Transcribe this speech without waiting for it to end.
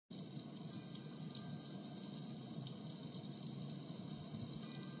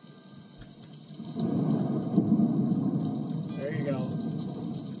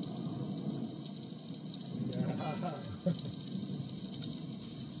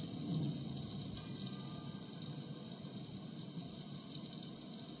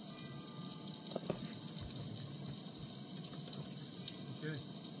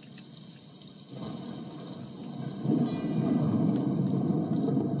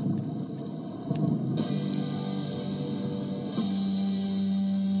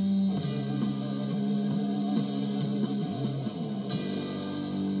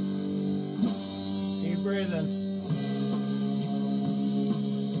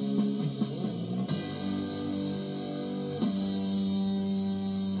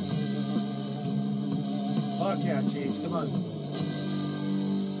Fuck yeah, Cheech, come on.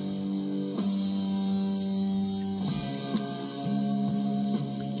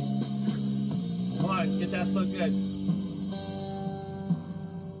 Come on, get that foot good.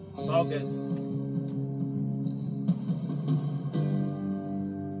 Focus.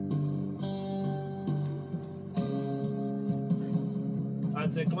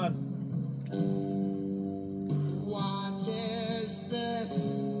 That's it, come on. What is this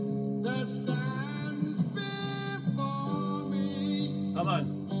that stands before me? Come on.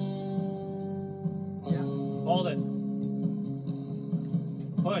 Yeah. Hold it.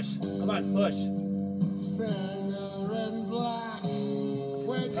 Push. Come on, push. Figure in black,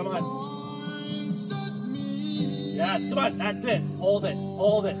 which Come on. points at me. Yes, come on. That's it. Hold it.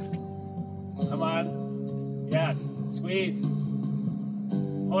 Hold it. Come on. Yes. Squeeze.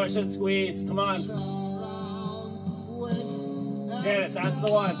 Push and squeeze. Come on. Janice, that's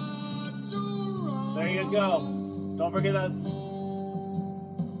the one. There you go. Don't forget that.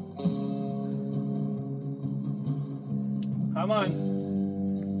 Come on.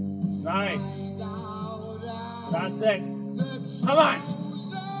 Nice. That's it. Come on.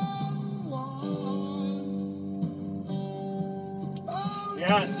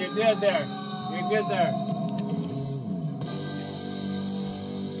 Yes, you're good there. You're good there.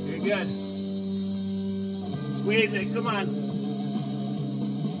 You're good. Squeeze it. Come on.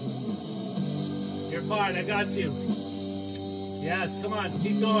 You're fine. I got you. Yes, come on.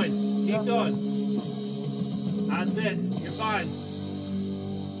 Keep going. Keep going. That's it. You're fine.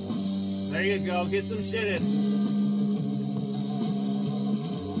 There you go. Get some shit in.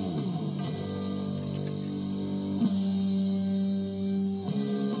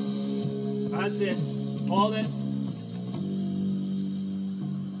 That's it. Hold it.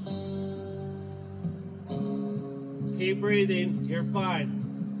 Keep breathing. You're fine.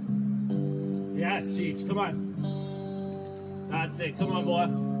 Yes, Cheech. Come on. That's it. Come on, boy.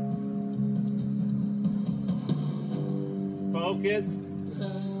 Focus.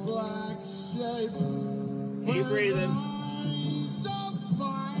 Keep breathing.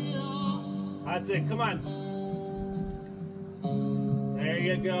 That's it. Come on. There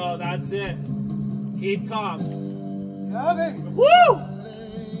you go. That's it. Keep calm. Yeah, baby. Woo!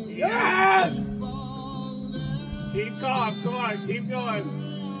 Yes! Keep calm. Come on. Keep going.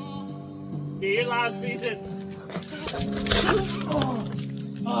 Get your last piece in. Oh.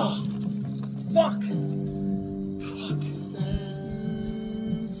 Oh. Fuck.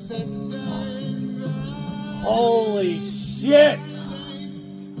 Holy shit!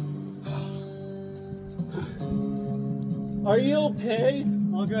 Are you okay?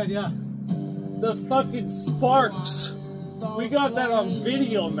 All good, yeah. The fucking sparks. We got that on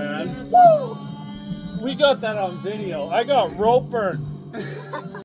video, man. Woo! We got that on video. I got rope burn.